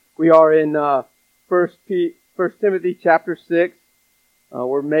We are in First Timothy chapter 6.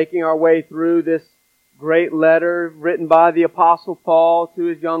 We're making our way through this great letter written by the Apostle Paul to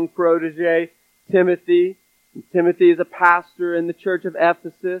his young protege, Timothy. And Timothy is a pastor in the church of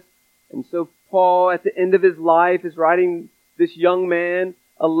Ephesus. And so Paul, at the end of his life, is writing this young man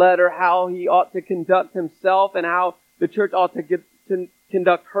a letter how he ought to conduct himself and how the church ought to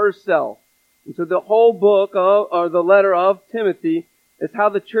conduct herself. And so the whole book or the letter of Timothy is how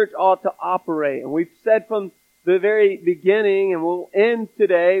the church ought to operate. And we've said from the very beginning, and we'll end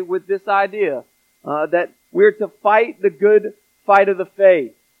today with this idea, that we're to fight the good fight of the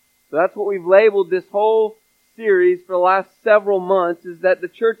faith. So that's what we've labeled this whole series for the last several months, is that the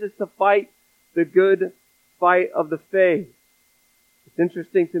church is to fight the good fight of the faith. It's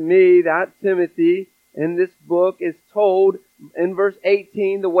interesting to me that Timothy in this book is told in verse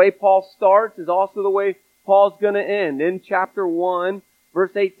 18, the way Paul starts is also the way Paul's going to end. In chapter 1,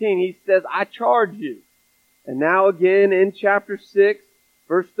 verse 18, he says, I charge you. And now again in chapter 6,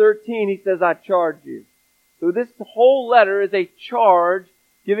 verse 13, he says, I charge you. So this whole letter is a charge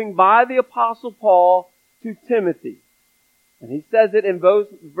given by the Apostle Paul to Timothy. And he says it in both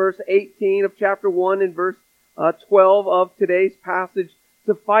verse 18 of chapter 1 and verse 12 of today's passage,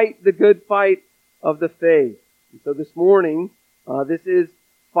 to fight the good fight of the faith. And so this morning, this is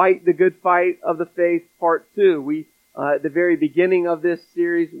Fight the Good Fight of the Faith Part 2. At the very beginning of this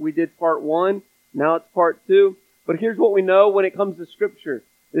series, we did Part 1. Now it's Part 2. But here's what we know when it comes to Scripture.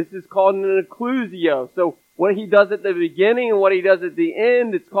 This is called an inclusio. So what he does at the beginning and what he does at the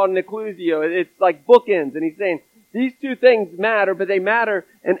end, it's called an inclusio. It's like bookends. And he's saying, these two things matter, but they matter,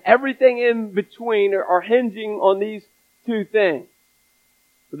 and everything in between are hinging on these two things.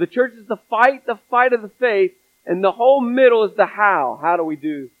 So the church is to fight the fight of the faith, and the whole middle is the how. How do we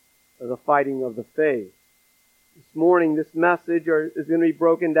do the fighting of the faith? This morning, this message is going to be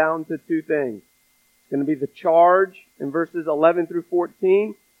broken down to two things. It's going to be the charge in verses 11 through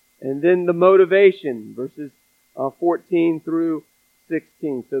 14, and then the motivation, verses 14 through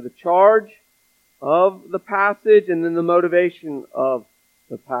 16. So the charge of the passage, and then the motivation of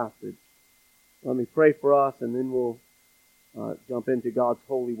the passage. Let me pray for us, and then we'll jump into God's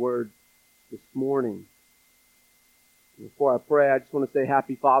holy word this morning. Before I pray, I just want to say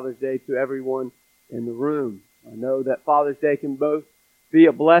Happy Father's Day to everyone in the room. I know that Father's Day can both be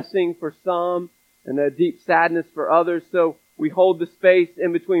a blessing for some and a deep sadness for others, so we hold the space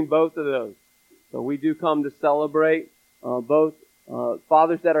in between both of those. So we do come to celebrate both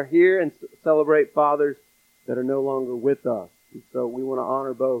fathers that are here and celebrate fathers that are no longer with us. And so we want to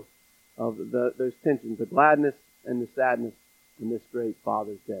honor both of those tensions, the gladness and the sadness in this great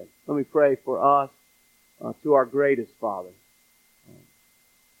Father's Day. Let me pray for us, to our greatest Father.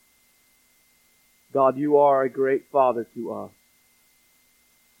 God, you are a great Father to us.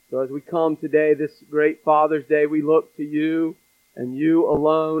 So as we come today, this great Father's Day, we look to you and you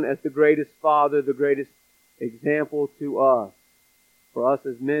alone as the greatest Father, the greatest example to us. For us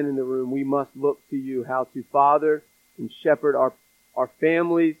as men in the room, we must look to you how to father and shepherd our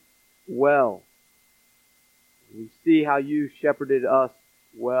families well. We see how you shepherded us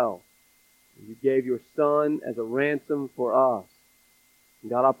well. You gave your Son as a ransom for us. And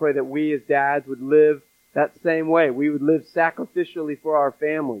God, I pray that we as dads would live that same way. We would live sacrificially for our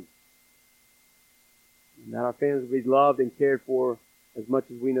families. And that our families would be loved and cared for as much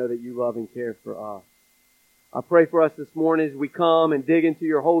as we know that you love and care for us. I pray for us this morning as we come and dig into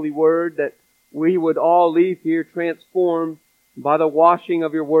your holy word, that we would all leave here transformed by the washing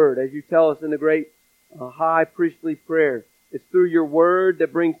of your word. As you tell us in the great high priestly prayer, it's through your word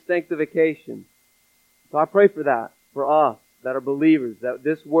that brings sanctification. So I pray for that, for us that are believers, that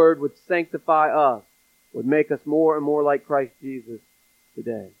this word would sanctify us, would make us more and more like Christ Jesus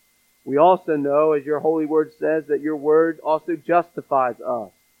today. We also know, as your holy word says, that your word also justifies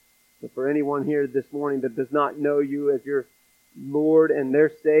us. So for anyone here this morning that does not know you as your Lord and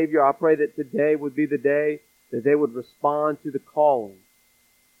their Savior, I pray that today would be the day that they would respond to the calling.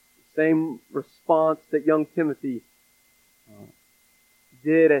 The same response that young Timothy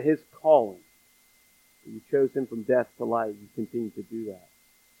did at his calling. You chose him from death to life. You continue to do that.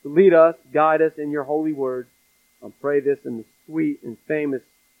 So lead us, guide us in your holy word. I pray this in the sweet and famous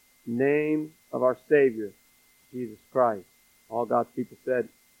name of our Savior, Jesus Christ. All God's people said,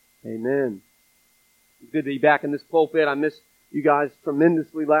 Amen. It's good to be back in this pulpit. I missed you guys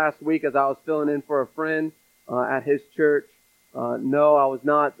tremendously last week as I was filling in for a friend at his church. No, I was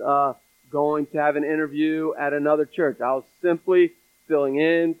not going to have an interview at another church. I was simply filling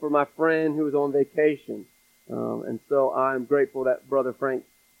in for my friend who was on vacation. And so I'm grateful that Brother Frank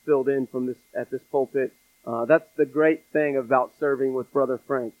filled in at this pulpit. That's the great thing about serving with Brother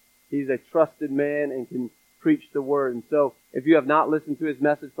Frank. He's a trusted man and can preach the word. And so if you have not listened to his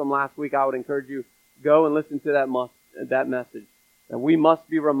message from last week, I would encourage you, go and listen to that message. And we must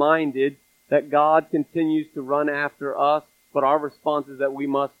be reminded that God continues to run after us, but our response is that we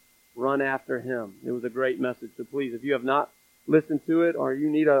must run after him. It was a great message. So please, if you have not listened to it, or you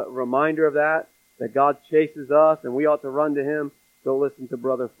need a reminder of that God chases us and we ought to run to him, go listen to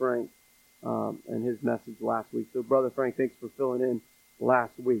Brother Frank and his message last week. So Brother Frank, thanks for filling in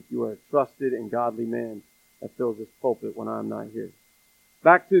last week. You are a trusted and godly man that fills this pulpit when I'm not here.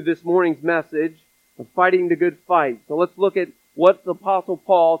 Back to this morning's message of fighting the good fight. So let's look at what the Apostle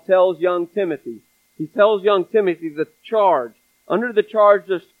Paul tells young Timothy. He tells young Timothy the charge. Under the charge,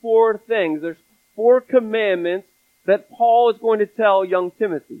 there's 4 things. There's 4 commandments that Paul is going to tell young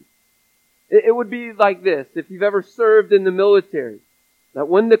Timothy. It would be like this, if you've ever served in the military, that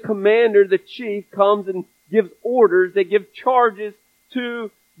when the commander, the chief, comes and gives orders, they give charges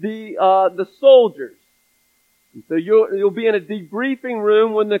to the soldiers. And so you'll be in a debriefing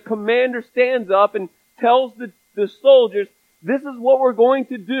room when the commander stands up and tells the soldiers, this is what we're going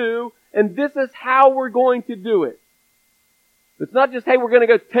to do, and this is how we're going to do it. It's not just, hey, we're going to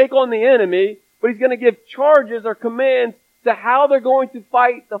go take on the enemy, but he's going to give charges or commands to how they're going to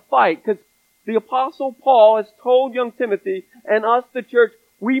fight the fight. Because the Apostle Paul has told young Timothy and us, the church,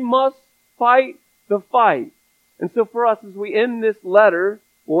 we must fight the fight. And so for us, as we end this letter,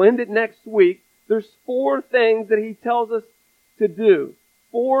 we'll end it next week, there's 4 things that he tells us to do.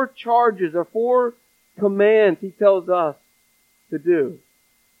 4 charges or 4 commands he tells us to do.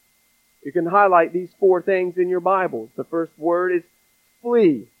 You can highlight these 4 things in your Bibles. The first word is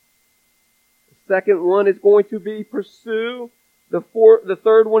flee. The second one is going to be pursue. The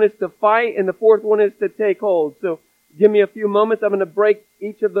third one is to fight, and the fourth one is to take hold. So give me a few moments. I'm going to break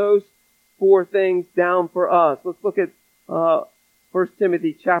each of those 4 things down for us. Let's look at 1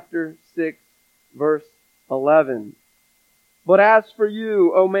 Timothy chapter 6, verse 11. But as for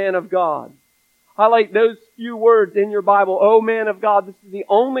you, O man of God, highlight those few words in your Bible, O man of God. This is the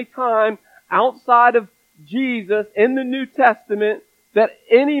only time outside of Jesus in the New Testament that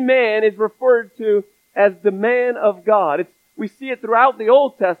any man is referred to as the man of God. We see it throughout the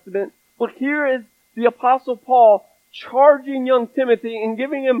Old Testament, but here is the Apostle Paul charging young Timothy and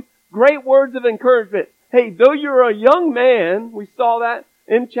giving him great words of encouragement. Hey, though you're a young man, we saw that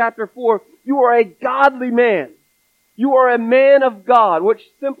in chapter 4, you are a godly man. You are a man of God, which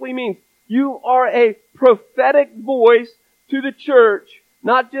simply means you are a prophetic voice to the church,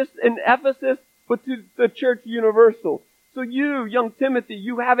 not just in Ephesus, but to the church universal. So you, young Timothy,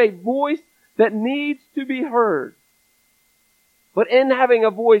 you have a voice that needs to be heard. But in having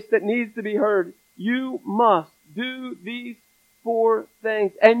a voice that needs to be heard, you must do these 4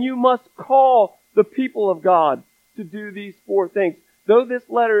 things. And you must call the people of God to do these 4 things. Though this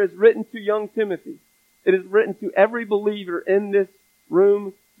letter is written to young Timothy, it is written to every believer in this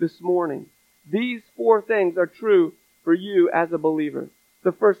room this morning. These 4 things are true for you as a believer.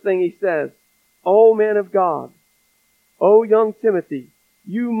 The first thing he says, O man of God, O young Timothy,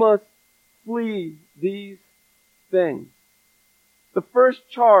 you must flee these things. The first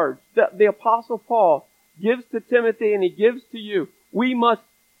charge that the Apostle Paul gives to Timothy and he gives to you, we must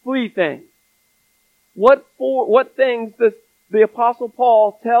flee things. What things does the Apostle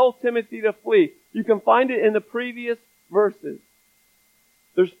Paul tell Timothy to flee? You can find it in the previous verses.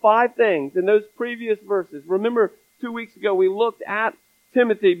 There's 5 things in those previous verses. Remember, 2 weeks ago we looked at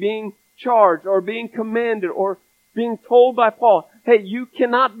Timothy being charged or being commanded or being told by Paul, hey, you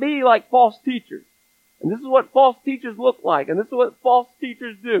cannot be like false teachers. And this is what false teachers look like. And this is what false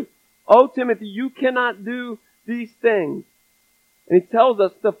teachers do. Oh, Timothy, you cannot do these things. And he tells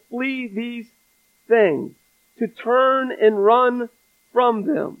us to flee these things, to turn and run from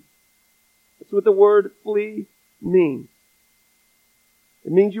them. That's what the word flee means.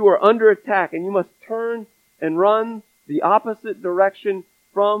 It means you are under attack and you must turn and run the opposite direction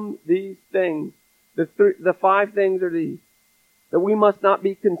from these things. The 5 things are these. That we must not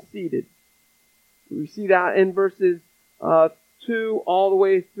be conceited. We see that in verses 2 all the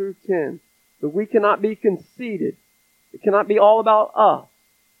way through 10. That we cannot be conceited. It cannot be all about us.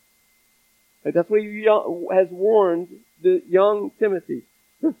 That's what he has warned the young Timothy.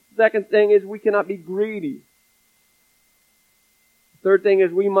 The second thing is we cannot be greedy. The third thing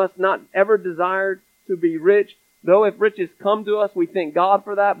is we must not ever desire to be rich. Though if riches come to us, we thank God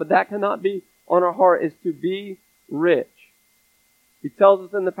for that, but that cannot be on our heart, is to be rich. He tells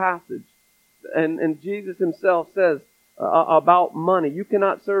us in the passage, and Jesus himself says about money, you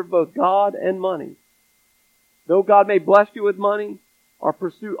cannot serve both God and money. Though God may bless you with money, our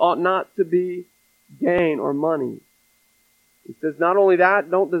pursuit ought not to be gain or money. He says not only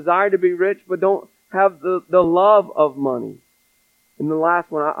that, don't desire to be rich, but don't have the love of money. And the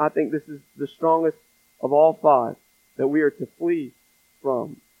last one, I think this is the strongest of all five, that we are to flee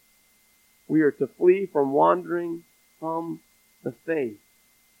from. We are to flee from wandering from the faith.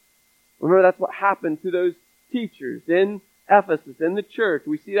 Remember, that's what happened to those teachers in Ephesus, in the church.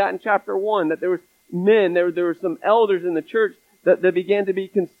 We see that in chapter 1, that there was men, there were some elders in the church that they began to be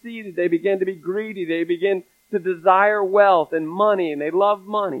conceited, they began to be greedy, they began to desire wealth and money, and they loved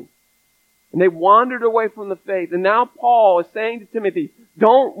money. And they wandered away from the faith. And now Paul is saying to Timothy,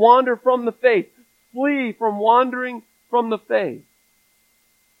 don't wander from the faith. Flee from wandering from the faith.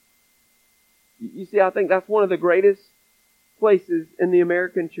 You see, I think that's one of the greatest places in the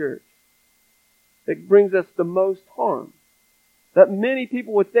American church that brings us the most harm. That many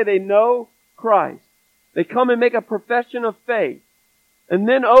people would say they know Christ. They come and make a profession of faith. And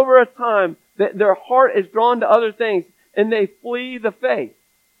then over a time, their heart is drawn to other things and they flee the faith.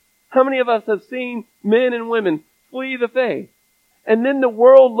 How many of us have seen men and women flee the faith? And then the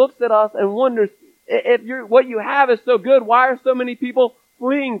world looks at us and wonders, if what you have is so good, why are so many people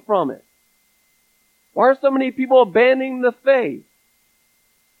fleeing from it? Why are so many people abandoning the faith?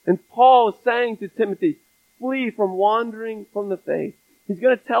 And Paul is saying to Timothy, flee from wandering from the faith. He's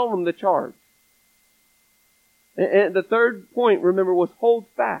going to tell them the charge. And the third point, remember, was hold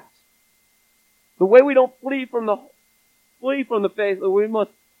fast. The way we don't flee from the faith, we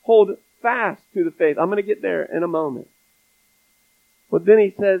must hold fast to the faith. I'm going to get there in a moment. But then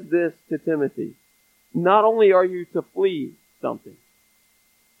he says this to Timothy. Not only are you to flee something,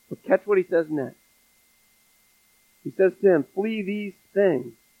 but catch what he says next. He says to him, flee these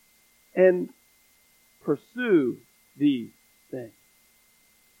things and pursue these things.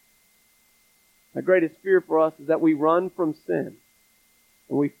 My greatest fear for us is that we run from sin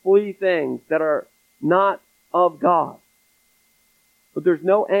and we flee things that are not of God. But there's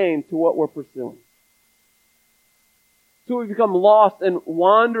no aim to what we're pursuing. So we become lost and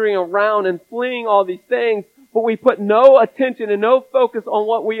wandering around and fleeing all these things, but we put no attention and no focus on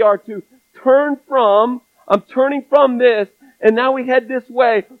what we are to turn from. I'm turning from this, and now we head this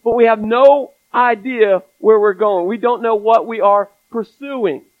way, but we have no idea where we're going. We don't know what we are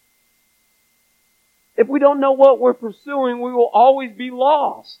pursuing. If we don't know what we're pursuing, we will always be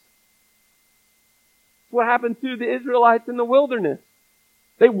lost. That's what happened to the Israelites in the wilderness.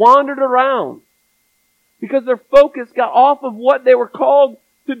 They wandered around because their focus got off of what they were called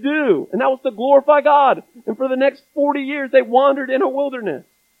to do. And that was to glorify God. And for the next 40 years, they wandered in a wilderness.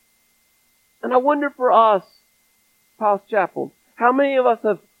 And I wonder for us, House Chapel, how many of us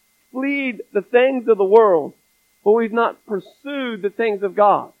have fled the things of the world, but we've not pursued the things of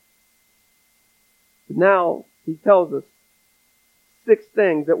God? But now, he tells us 6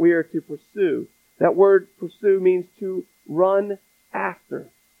 things that we are to pursue. That word pursue means to run after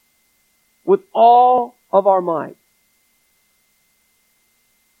with all of our might.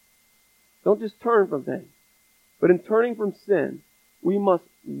 Don't just turn from things, but in turning from sin, we must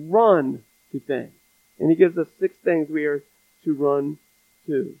run to things. And he gives us 6 things we are to run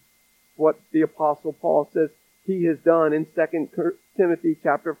to. What the Apostle Paul says he has done in 2 Timothy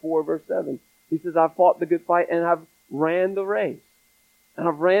chapter 4, verse 7. He says, I've fought the good fight and I've ran the race. And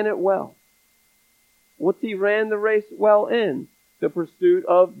I've ran it well. What's he ran the race well in? The pursuit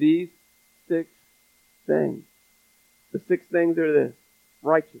of these 6 things. The 6 things are this: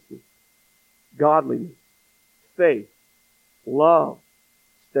 righteousness, godliness, faith, love,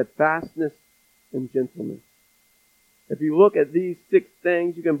 steadfastness, and gentleness. If you look at these 6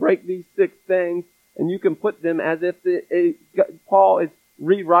 things, you can break these 6 things and you can put them as if Paul is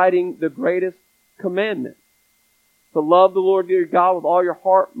rewriting the greatest commandment. To love the Lord your God with all your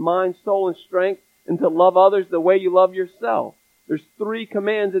heart, mind, soul, and strength, and to love others the way you love yourself. There's 3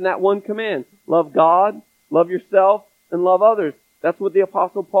 commands in that one command. Love God, love yourself, and love others. That's what the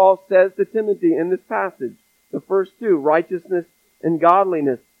Apostle Paul says to Timothy in this passage. The first 2, righteousness and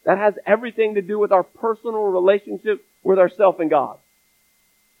godliness. That has everything to do with our personal relationship with ourselves and God.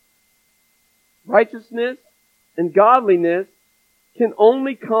 Righteousness and godliness can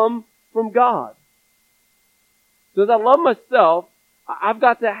only come from God. So as I love myself, I've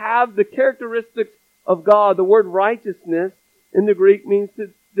got to have the characteristics of God. The word righteousness in the Greek means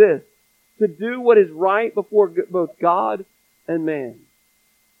this: to do what is right before both God and man.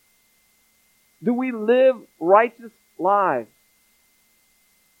 Do we live righteous lives?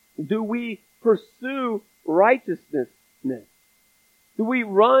 Do we pursue righteousness? Do we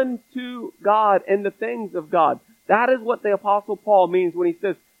run to God and the things of God? That is what the Apostle Paul means when he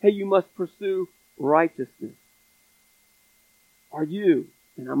says, hey, you must pursue righteousness. Are you,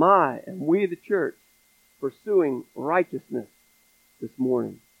 and am I, and we the church, pursuing righteousness this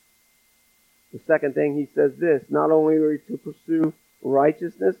morning. The second thing he says this, not only are we to pursue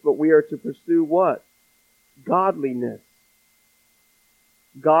righteousness, but we are to pursue what? Godliness.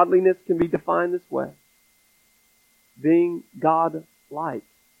 Godliness can be defined this way. Being God-like.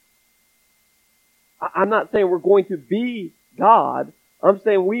 I'm not saying we're going to be God. I'm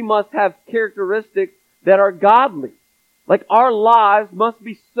saying we must have characteristics that are godly. Like our lives must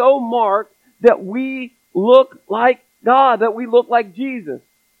be so marked that we look like God, that we look like Jesus.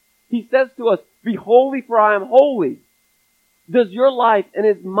 He says to us, be holy for I am holy. Does your life and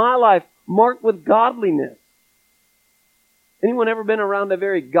is my life marked with godliness? Anyone ever been around a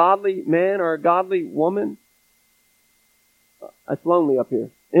very godly man or a godly woman? It's lonely up here.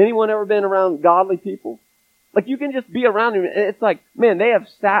 Anyone ever been around godly people? Like you can just be around them and it's like, man, they have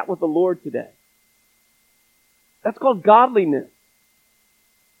sat with the Lord today. That's called godliness.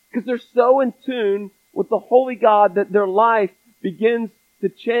 Because they're so in tune with the holy God that their life begins to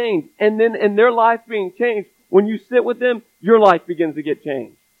change. And then in their life being changed, when you sit with them, your life begins to get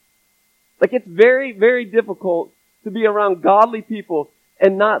changed. Like it's very, very difficult to be around godly people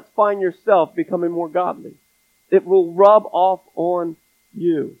and not find yourself becoming more godly. It will rub off on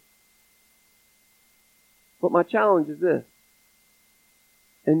you. But my challenge is this.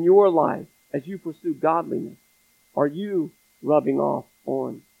 In your life, as you pursue godliness, are you rubbing off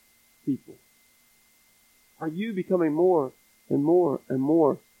on people? Are you becoming more and more and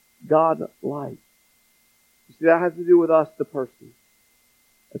more God-like? You see, that has to do with us, the person.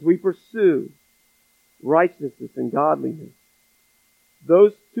 As we pursue righteousness and godliness,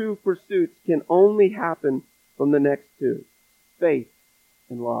 those two pursuits can only happen from the next two. Faith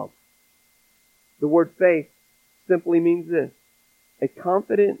and love. The word faith simply means this. A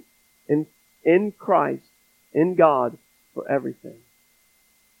confidence in Christ, in God, for everything.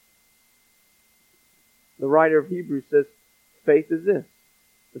 The writer of Hebrews says, faith is this.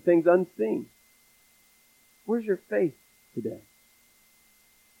 The things unseen. Where's your faith today?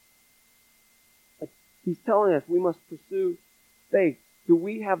 He's telling us we must pursue faith. Do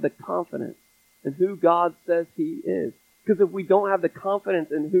we have the confidence in who God says He is? Because if we don't have the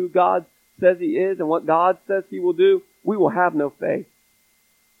confidence in who God says He is and what God says He will do, we will have no faith.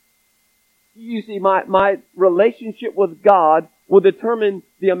 You see, my relationship with God will determine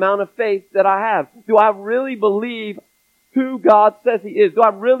the amount of faith that I have. Do I really believe who God says He is? Do I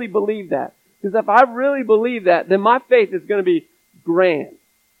really believe that? Because if I really believe that, then my faith is going to be grand.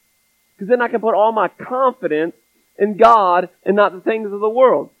 Because then I can put all my confidence in God and not the things of the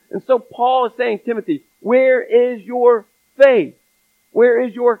world. And so Paul is saying, Timothy, where is your faith? Where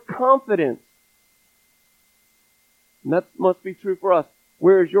is your confidence? And that must be true for us.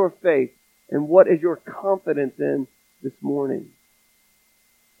 Where is your faith? And what is your confidence in this morning?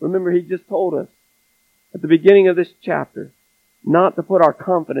 Remember, he just told us at the beginning of this chapter not to put our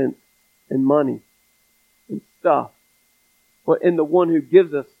confidence in money and stuff, but in the one who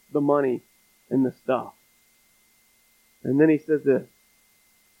gives us the money and the stuff. And then he says this.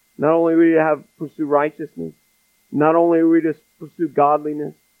 Not only are we to pursue righteousness, not only are we to pursue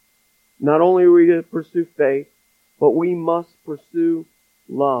godliness, not only are we to pursue faith, but we must pursue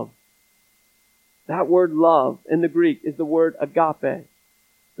love. That word love in the Greek is the word agape.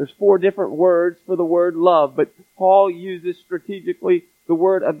 There's 4 different words for the word love, but Paul uses strategically the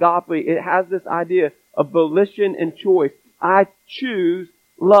word agape. It has this idea of volition and choice. I choose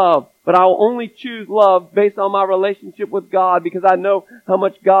love, but I will only choose love based on my relationship with God because I know how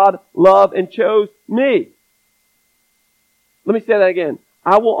much God loved and chose me. Let me say that again.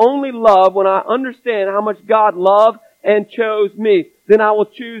 I will only love when I understand how much God loved and chose me. Then I will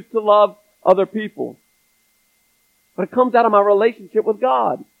choose to love other people. But it comes out of my relationship with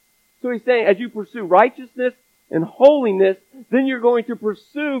God. So he's saying, as you pursue righteousness and holiness, then you're going to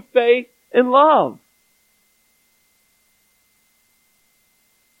pursue faith and love.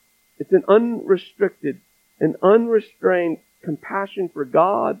 It's an unrestricted and unrestrained compassion for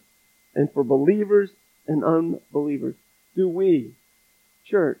God and for believers and unbelievers. Do we,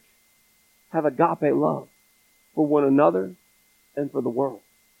 church, have agape love for one another and for the world?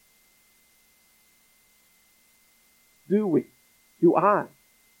 Do we? Do I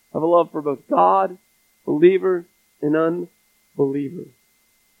have a love for both God, believers, and unbelievers?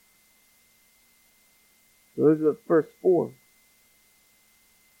 So those are the first 4.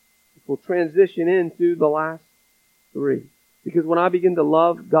 We'll transition into the last 3. Because when I begin to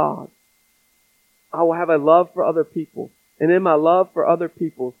love God, I will have a love for other people. And in my love for other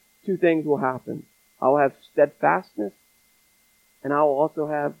people, 2 things will happen. I will have steadfastness, and I will also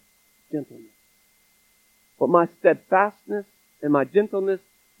have gentleness. But my steadfastness and my gentleness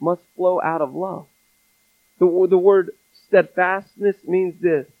must flow out of love. The word steadfastness means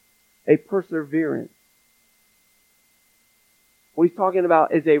this, a perseverance. What he's talking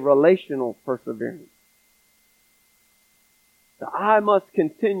about is a relational perseverance. That I must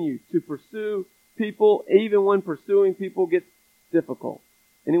continue to pursue people even when pursuing people gets difficult.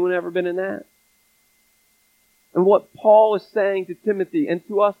 Anyone ever been in that? And what Paul is saying to Timothy and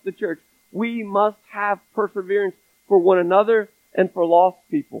to us, the church, we must have perseverance for one another and for lost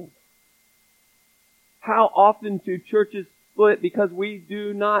people. How often do churches split because we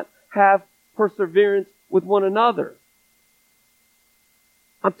do not have perseverance with one another?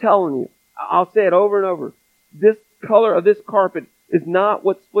 I'm telling you, I'll say it over and over. This color of this carpet is not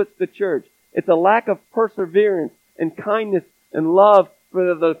what splits the church. It's a lack of perseverance and kindness and love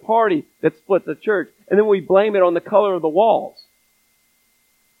for the party that splits the church. And then we blame it on the color of the walls.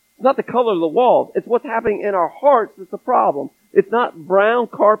 It's not the color of the walls. It's what's happening in our hearts that's the problem. It's not brown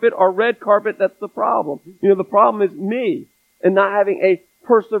carpet or red carpet that's the problem. The problem is me and not having a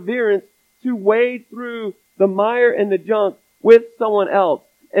perseverance to wade through the mire and the junk with someone else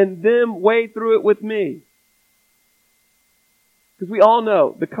and them wade through it with me. Because we all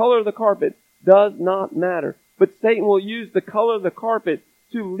know the color of the carpet does not matter. But Satan will use the color of the carpet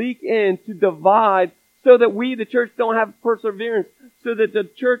to leak in, to divide, so that we, the church, don't have perseverance, so that the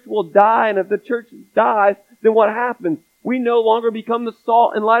church will die. And if the church dies, then what happens? We no longer become the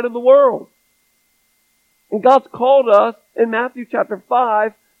salt and light of the world. And God's called us in Matthew chapter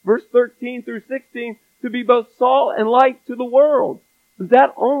 5, verse 13 through 16, to be both salt and light to the world. But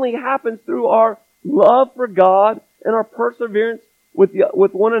that only happens through our love for God and our perseverance with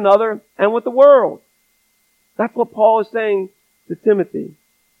one another and with the world. That's what Paul is saying to Timothy.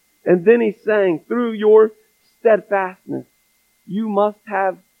 And then he's saying, through your steadfastness, you must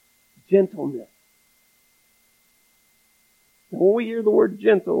have gentleness. Now, when we hear the word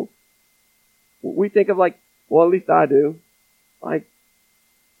gentle, we think of at least I do, like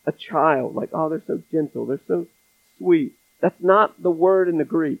a child. Like, oh, they're so gentle, they're so sweet. That's not the word in the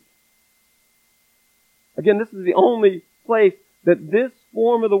Greek. Again, this is the only place that this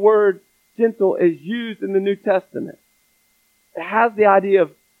form of the word gentle is used in the New Testament. It has the idea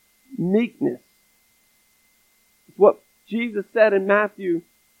of meekness. It's what Jesus said in Matthew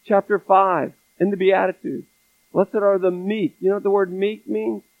chapter 5 in the Beatitudes. Blessed are the meek. You know what the word meek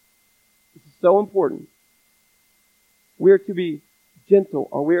means? This is so important. We are to be gentle,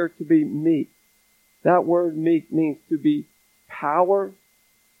 or we are to be meek. That word meek means to be power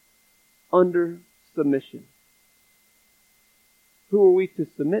under submission. Who are we to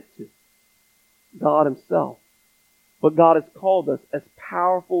submit to? God Himself. But God has called us as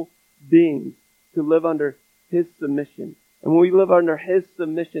powerful beings to live under His submission. And when we live under His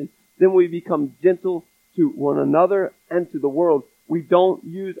submission, then we become gentle to one another and to the world. We don't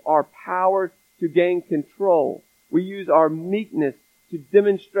use our power to gain control. We use our meekness to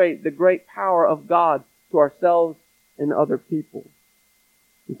demonstrate the great power of God to ourselves and other people.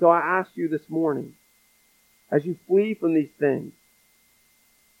 And so I ask you this morning, as you flee from these things,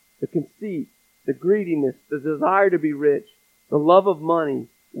 the conceit, the greediness, the desire to be rich, the love of money,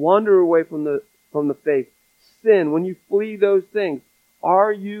 wander away from the faith, sin, when you flee those things,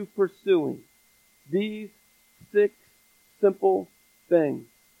 are you pursuing these 6 simple things?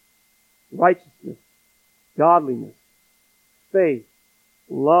 Righteousness, godliness, faith,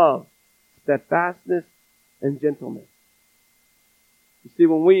 love, steadfastness, and gentleness. You see,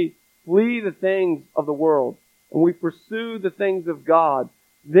 when we flee the things of the world and we pursue the things of God,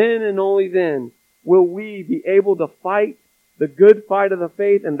 then and only then will we be able to fight the good fight of the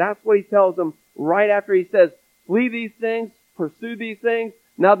faith. And that's what he tells them right after he says, flee these things, pursue these things.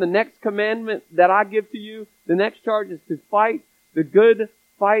 Now the next commandment that I give to you, the next charge is to fight the good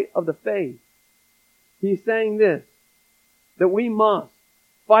fight of the faith. He's saying this, that we must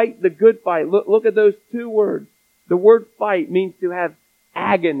fight the good fight. Look at those 2 words. The word fight means to have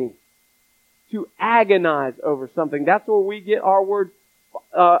agony, to agonize over something. That's where we get our word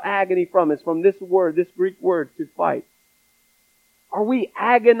agony from. It's from this word, this Greek word, to fight. Are we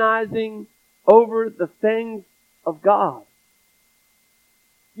agonizing over the things of God?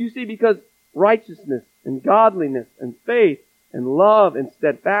 You see, because righteousness and godliness and faith and love and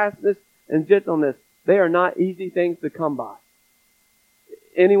steadfastness and gentleness, they are not easy things to come by.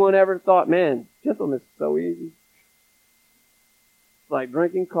 Anyone ever thought, man, gentleness is so easy? It's like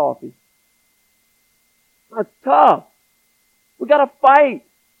drinking coffee. That's tough. We got to fight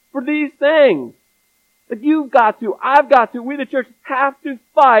for these things. Like you've got to, I've got to, we the church have to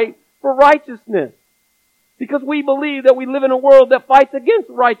fight for righteousness. Because we believe that we live in a world that fights against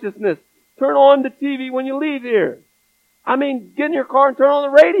righteousness. Turn on the TV when you leave here. I mean, get in your car and turn on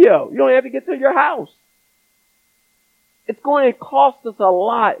the radio. You don't have to get to your house. It's going to cost us a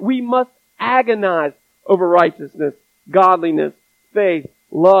lot. We must agonize over righteousness, godliness, faith,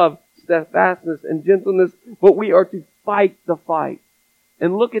 love, steadfastness, and gentleness, but we are to fight the fight.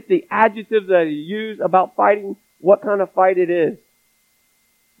 And look at the adjectives that he used about fighting, what kind of fight it is.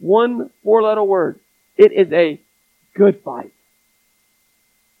 1 4-letter word. It is a good fight.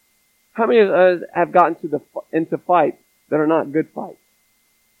 How many of us have gotten into fights that are not good fights?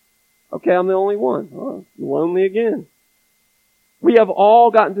 Okay, I'm the only one. Oh, lonely again. We have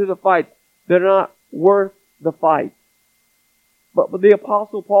all gotten to the fights that are not worth the fight. But the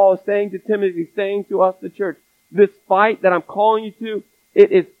Apostle Paul is saying to Timothy, saying to us, the church, this fight that I'm calling you to,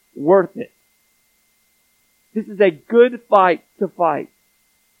 it is worth it. This is a good fight to fight.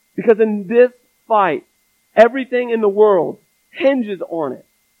 Because in this fight, everything in the world hinges on it.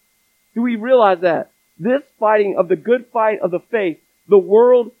 Do we realize that? This fighting of the good fight of the faith, the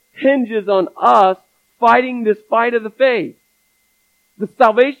world hinges on us fighting this fight of the faith. The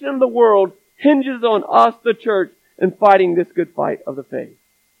salvation of the world hinges on us, the church, and fighting this good fight of the faith.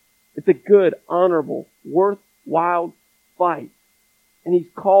 It's a good, honorable, worthwhile fight. And he's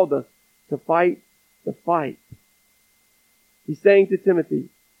called us to fight the fight. He's saying to Timothy,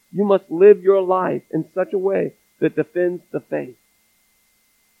 you must live your life in such a way that defends the faith.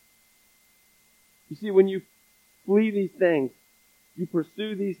 You see, when you flee these things, you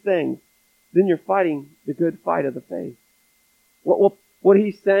pursue these things, then you're fighting the good fight of the faith. What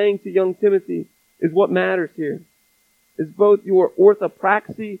he's saying to young Timothy is what matters here. Is both your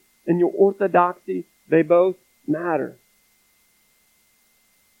orthopraxy and your orthodoxy, they both matter.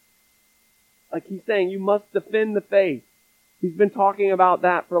 Like he's saying, you must defend the faith. He's been talking about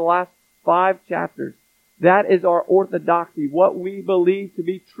that for the last 5 chapters. That is our orthodoxy, what we believe to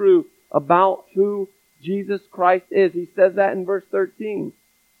be true about who Jesus Christ is. He says that in verse 13.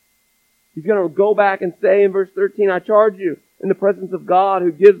 He's going to go back and say in verse 13, I charge you in the presence of God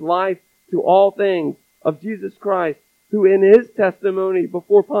who gives life to all things, of Jesus Christ, who in his testimony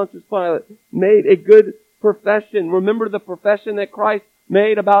before Pontius Pilate made a good profession. Remember the profession that Christ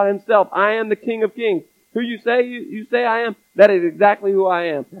made about himself. I am the King of Kings. Who you say I am? That is exactly who I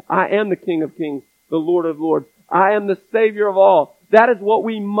am. I am the King of Kings, the Lord of Lords. I am the Savior of all. That is what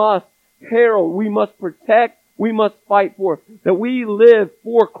we must herald, we must protect, we must fight for. That we live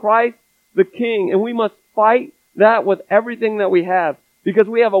for Christ the King, and we must fight that with everything that we have. Because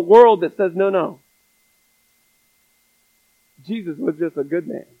we have a world that says, no. Jesus was just a good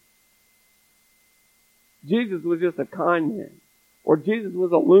man. Jesus was just a kind man. Or Jesus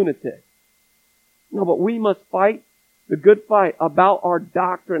was a lunatic. No, but we must fight the good fight about our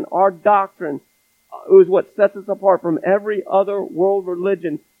doctrine. Our doctrine is what sets us apart from every other world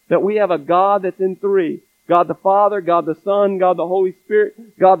religion. That we have a God that's in 3. God the Father, God the Son, God the Holy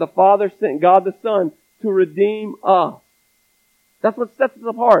Spirit. God the Father sent God the Son to redeem us. That's what sets us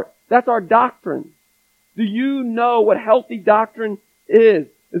apart. That's our doctrine. Do you know what healthy doctrine is?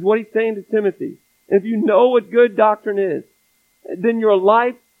 Is what he's saying to Timothy. And if you know what good doctrine is, then your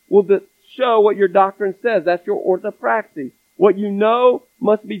life will show what your doctrine says. That's your orthopraxy. What you know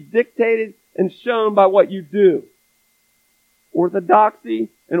must be dictated and shown by what you do. Orthodoxy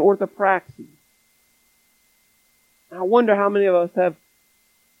and orthopraxy. I wonder how many of us have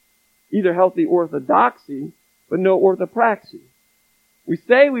either healthy orthodoxy, but no orthopraxy. We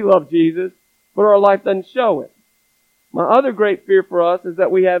say we love Jesus, but our life doesn't show it. My other great fear for us is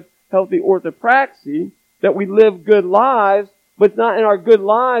that we have healthy orthopraxy, that we live good lives, but it's not in our good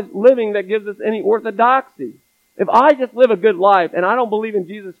lives living that gives us any orthodoxy. If I just live a good life and I don't believe in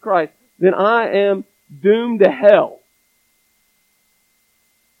Jesus Christ, then I am doomed to hell.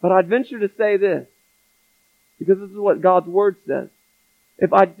 But I'd venture to say this, because this is what God's Word says.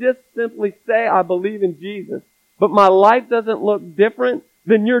 If I just simply say I believe in Jesus, but my life doesn't look different,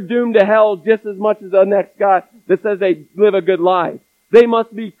 then you're doomed to hell just as much as the next guy that says they live a good life. They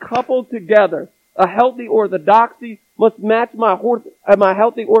must be coupled together. A healthy orthodoxy must match my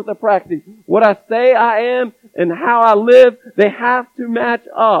healthy orthopraxy. What I say I am and how I live, they have to match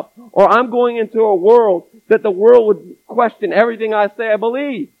up. Or I'm going into a world that the world would question everything I say I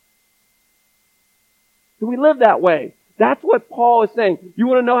believe. Do we live that way? That's what Paul is saying. You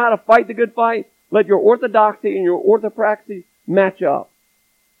want to know how to fight the good fight? Let your orthodoxy and your orthopraxy match up.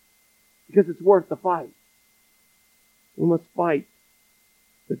 Because it's worth the fight. We must fight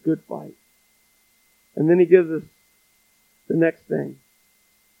the good fight. And then he gives us the next thing.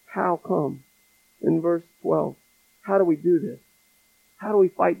 How come? In verse 12. How do we do this? How do we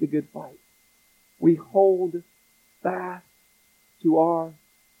fight the good fight? We hold fast to our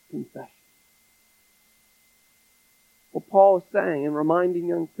confession. What Paul is saying and reminding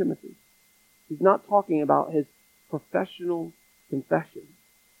young Timothy, he's not talking about his professional confession.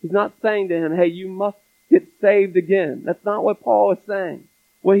 He's not saying to him, hey, you must get saved again. That's not what Paul is saying.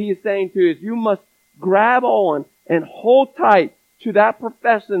 What he is saying to you is you must grab on and hold tight to that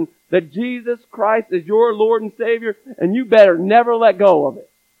profession that Jesus Christ is your Lord and Savior, and you better never let go of it.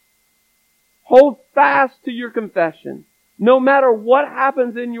 Hold fast to your confession. No matter what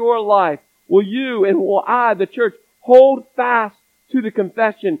happens in your life, will you and will I, the church, hold fast to the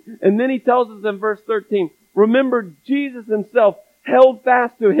confession. And then he tells us in verse 13, remember Jesus himself held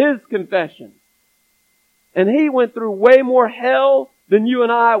fast to his confession. And he went through way more hell than you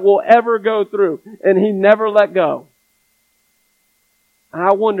and I will ever go through. And he never let go. And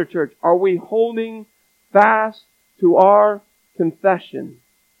I wonder, church, are we holding fast to our confession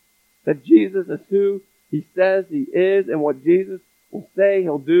that Jesus is who he says he is and what Jesus will say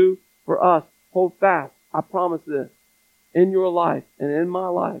he'll do for us? Hold fast. I promise this. In your life and in my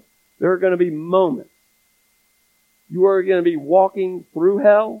life, there are going to be moments. You are going to be walking through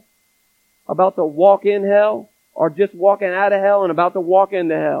hell, about to walk in hell, or just walking out of hell and about to walk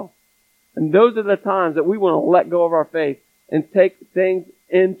into hell. And those are the times that we want to let go of our faith and take things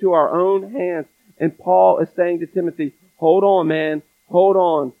into our own hands. And Paul is saying to Timothy, hold on, man. Hold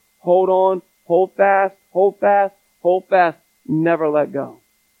on. Hold on. Hold fast. Hold fast. Hold fast. Never let go.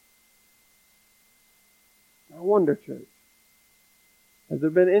 I wonder, church, has there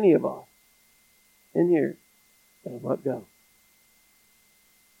been any of us in here that have let go?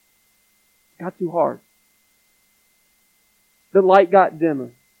 It got too hard. The light got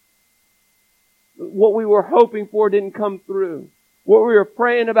dimmer. What we were hoping for didn't come through. What we were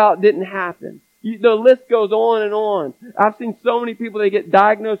praying about didn't happen. The list goes on and on. I've seen so many people, they get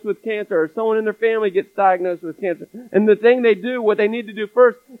diagnosed with cancer, or someone in their family gets diagnosed with cancer. And the thing they do, what they need to do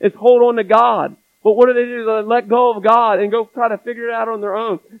first, is hold on to God. But what do? They let go of God and go try to figure it out on their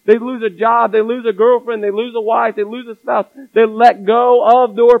own. They lose a job, they lose a girlfriend, they lose a wife, they lose a spouse. They let go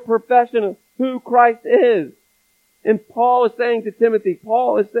of their profession of who Christ is. And Paul is saying to Timothy,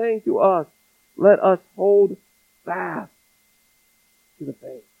 Paul is saying to us, let us hold fast to the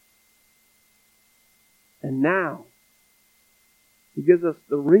faith. And now, he gives us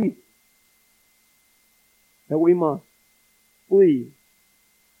the reason that we must flee.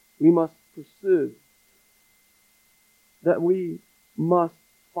 We must pursue. That we must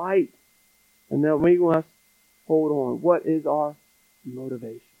fight. And that we must hold on. What is our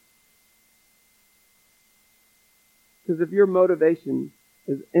motivation? Because if your motivation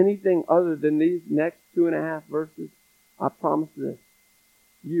is anything other than these next 2.5 verses, I promise this.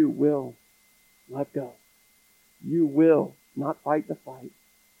 You will let go. You will not fight the fight.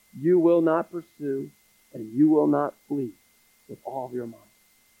 You will not pursue. And you will not flee with all of your might.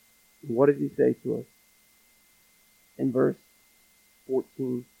 And what does he say to us? In verse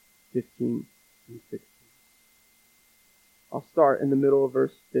 14, 15, and 16. I'll start in the middle of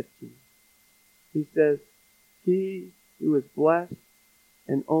verse 15. He says, he who is blessed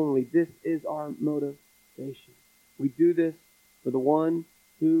and only, this is our motivation. We do this for the one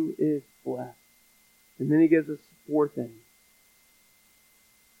who is blessed. And then he gives us 4 things.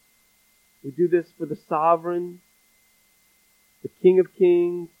 We do this for the sovereign, the King of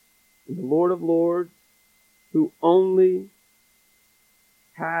Kings, and the Lord of Lords, who only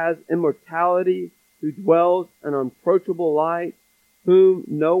has immortality, who dwells in unapproachable light, whom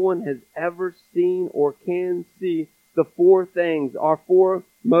no one has ever seen or can see. The 4 things, our 4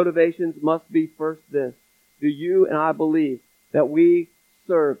 motivations must be first this. Do you and I believe that we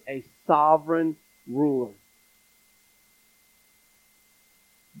serve a sovereign ruler?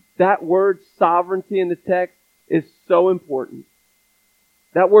 That word sovereignty in the text is so important.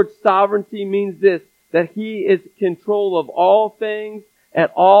 That word sovereignty means this, that he is in control of all things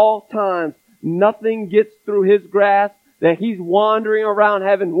at all times. Nothing gets through his grasp, that he's wandering around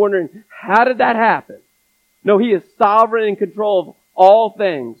heaven wondering, how did that happen? No, he is sovereign in control of all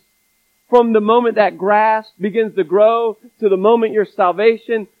things. From the moment that grass begins to grow to the moment your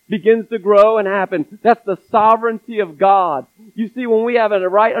salvation begins to grow and happen. That's the sovereignty of God. You see, when we have a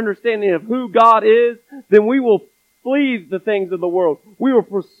right understanding of who God is, then we will flee the things of the world. We will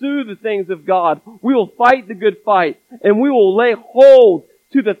pursue the things of God. We will fight the good fight. And we will lay hold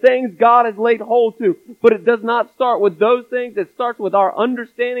to the things God has laid hold to. But it does not start with those things. It starts with our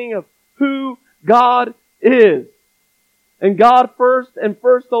understanding of who God is. And God first and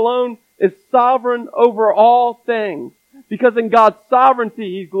first alone is sovereign over all things. Because in God's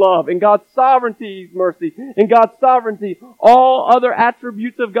sovereignty, He's love. In God's sovereignty, He's mercy. In God's sovereignty, all other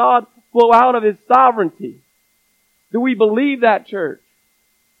attributes of God flow out of His sovereignty. Do we believe that, church?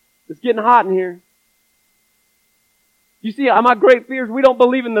 It's getting hot in here. You see, my great fear is we don't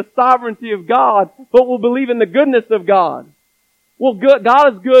believe in the sovereignty of God, but we'll believe in the goodness of God. Well,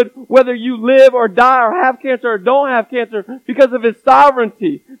 God is good whether you live or die or have cancer or don't have cancer because of His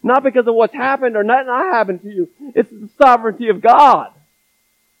sovereignty. Not because of what's happened or not happened to you. It's the sovereignty of God.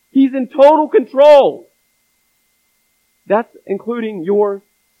 He's in total control. That's including your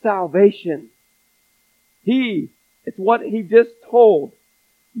salvation. It's what He just told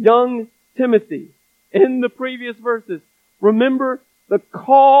young Timothy in the previous verses. Remember the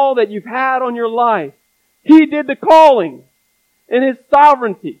call that you've had on your life. He did the calling in His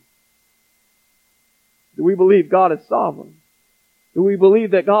sovereignty. Do we believe God is sovereign? Do we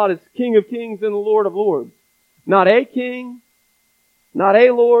believe that God is King of kings and the Lord of lords? Not a king, not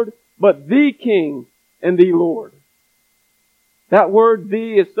a Lord, but the King and the Lord. That word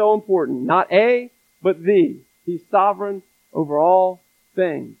 "the" is so important. Not a, but the. He's sovereign over all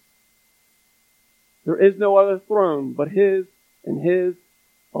things. There is no other throne but His and His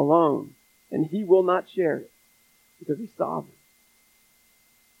alone. And He will not share it because He's sovereign.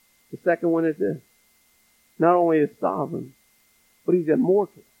 The second one is this. Not only is sovereign, but He's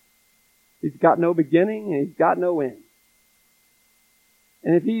immortal. He's got no beginning and He's got no end.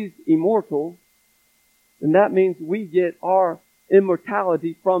 And if He's immortal, then that means we get our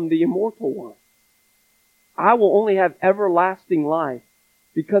immortality from the immortal one. I will only have everlasting life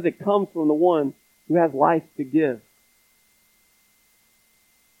because it comes from the one who has life to give.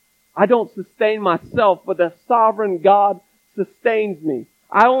 I don't sustain myself, but the sovereign God sustains me.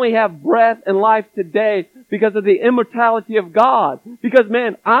 I only have breath and life today because of the immortality of God. Because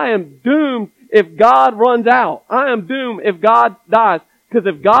man, I am doomed if God runs out. I am doomed if God dies. Because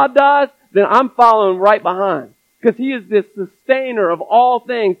if God dies, then I'm following right behind. Because He is the sustainer of all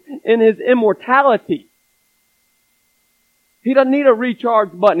things in His immortality. He doesn't need a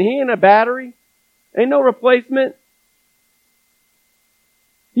recharge button. He ain't a battery. Ain't no replacement.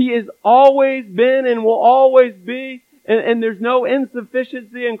 He has always been and will always be. And there's no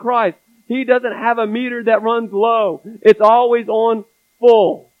insufficiency in Christ. He doesn't have a meter that runs low. It's always on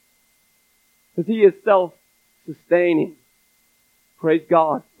full. Because He is self-sustaining. Praise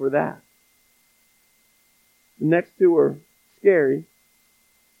God for that. The next two are scary,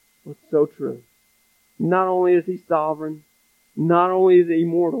 but so true. Not only is He sovereign, not only is He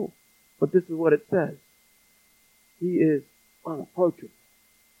immortal, but this is what it says. He is unapproachable.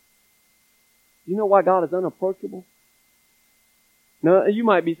 You know why God is unapproachable? Now, you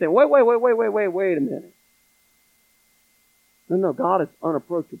might be saying, wait a minute. No, God is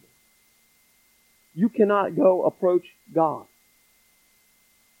unapproachable. You cannot go approach God.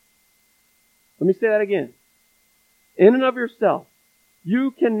 Let me say that again. In and of yourself,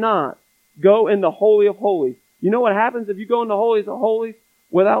 you cannot go in the Holy of Holies. You know what happens if you go in the Holies of Holies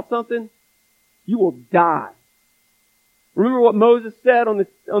without something? You will die. Remember what Moses said on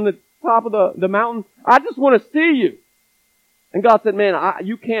the top of the mountain? I just want to see you. And God said, man,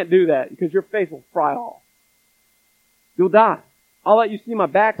 you can't do that because your face will fry off. You'll die. I'll let you see my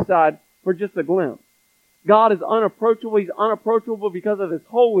backside for just a glimpse. God is unapproachable. He's unapproachable because of His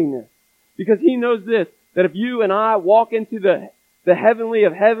holiness. Because He knows this, that if you and I walk into the heavenly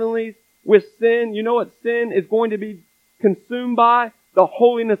of heavenlies with sin, you know what sin is going to be consumed by? The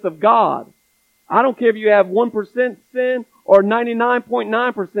holiness of God. I don't care if you have 1% sin or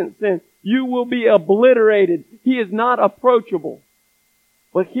 99.9% sin. You will be obliterated. He is not approachable.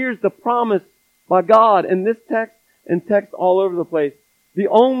 But here's the promise by God in this text and text all over the place. The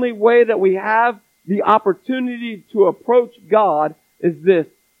only way that we have the opportunity to approach God is this,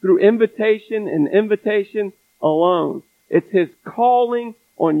 through invitation and invitation alone. It's His calling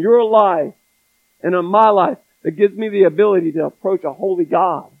on your life and on my life that gives me the ability to approach a holy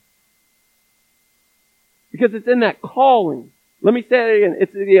God. Because it's in that calling. Let me say it again.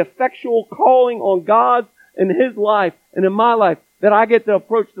 It's the effectual calling on God's and His life and in my life that I get to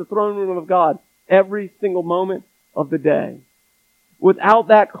approach the throne room of God every single moment of the day. Without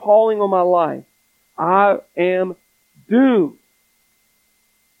that calling on my life, I am doomed.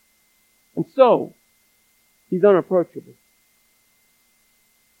 And so, He's unapproachable.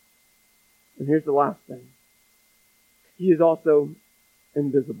 And here's the last thing. He is also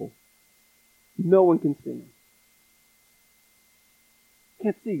invisible. No one can see Him.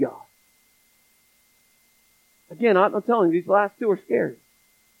 Can't see God. Again, I'm telling you, these last two are scary.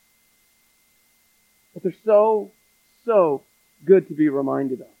 But they're so good to be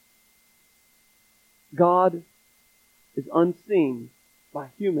reminded of. God is unseen by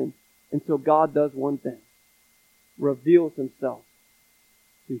humans until God does one thing. Reveals Himself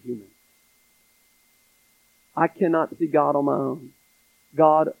to humans. I cannot see God on my own.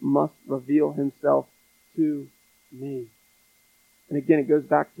 God must reveal Himself to me. And again, it goes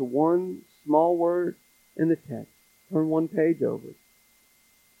back to one small word in the text. Turn one page over.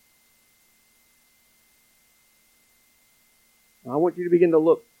 Now, I want you to begin to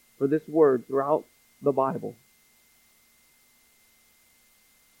look for this word throughout the Bible.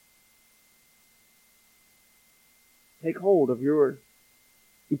 Take hold of your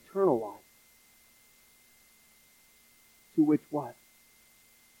eternal life, to which what?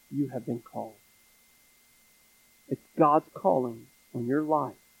 You have been called. It's God's calling on your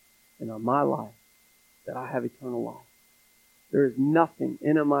life and on my life that I have eternal life. There is nothing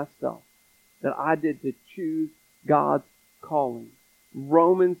in of myself that I did to choose God's calling.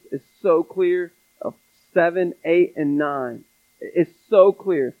 Romans is so clear of 7, 8, and 9. It's so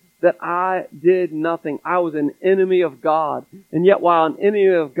clear that I did nothing. I was an enemy of God. And yet while an enemy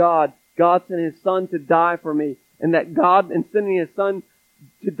of God, God sent His Son to die for me. And that God, in sending His Son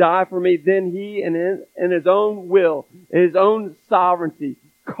to die for me, then He, in His own will, in His own sovereignty,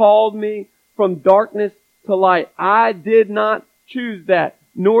 called me from darkness to light. I did not choose that,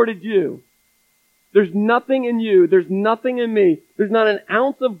 nor did you. There's nothing in you. There's nothing in me. There's not an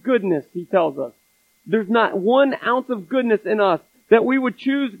ounce of goodness, He tells us. There's not 1 ounce of goodness in us that we would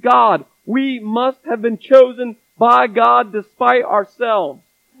choose God. We must have been chosen by God despite ourselves.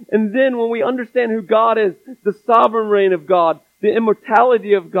 And then when we understand who God is, the sovereign reign of God, the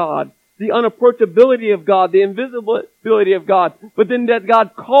immortality of God, the unapproachability of God, the invisibility of God, but then that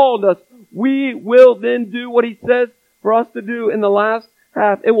God called us, we will then do what He says for us to do in the last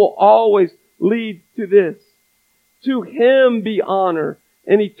half. It will always lead to this. To Him be honor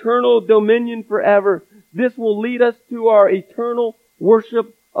and eternal dominion forever. This will lead us to our eternal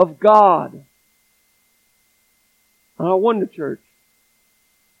worship of God. And I wonder, church,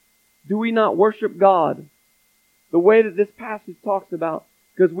 do we not worship God the way that this passage talks about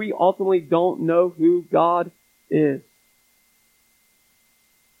because we ultimately don't know who God is?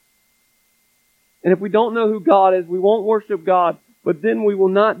 And if we don't know who God is, we won't worship God, but then we will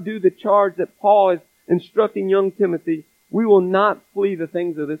not do the charge that Paul is instructing young Timothy. We will not flee the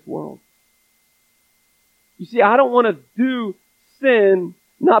things of this world. You see, I don't want to do sin,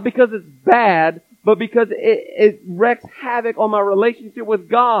 not because it's bad, but because it wreaks havoc on my relationship with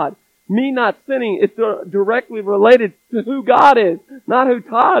God. Me not sinning is directly related to who God is, not who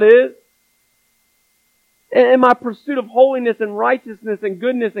Todd is. And my pursuit of holiness and righteousness and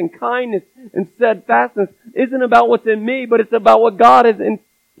goodness and kindness and steadfastness isn't about what's in me, but it's about what God has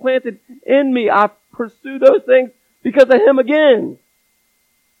implanted in me. I pursue those things because of Him again.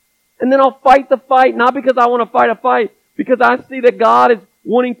 And then I'll fight the fight, not because I want to fight a fight, because I see that God is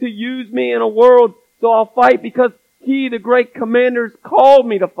wanting to use me in a world, so I'll fight because He, the great commander, has called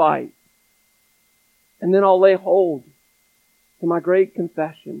me to fight. And then I'll lay hold to my great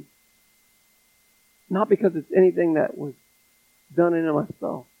confession. Not because it's anything that was done in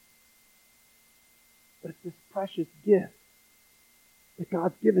myself, but it's this precious gift that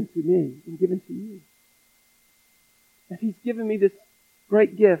God's given to me and given to you. If He's given me this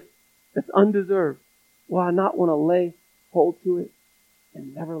great gift that's undeserved, will I not want to lay hold to it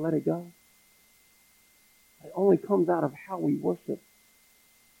and never let it go? It only comes out of how we worship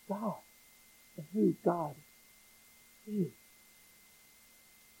God and who God is.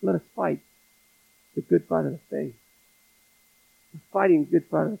 Let us fight the good fight of the faith. The fighting good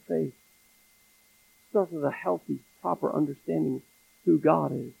fight of the faith starts with a healthy, proper understanding of who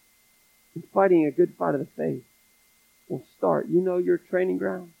God is. And fighting a good fight of the faith will start. You know your training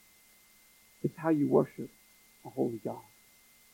ground? It's how you worship a holy God.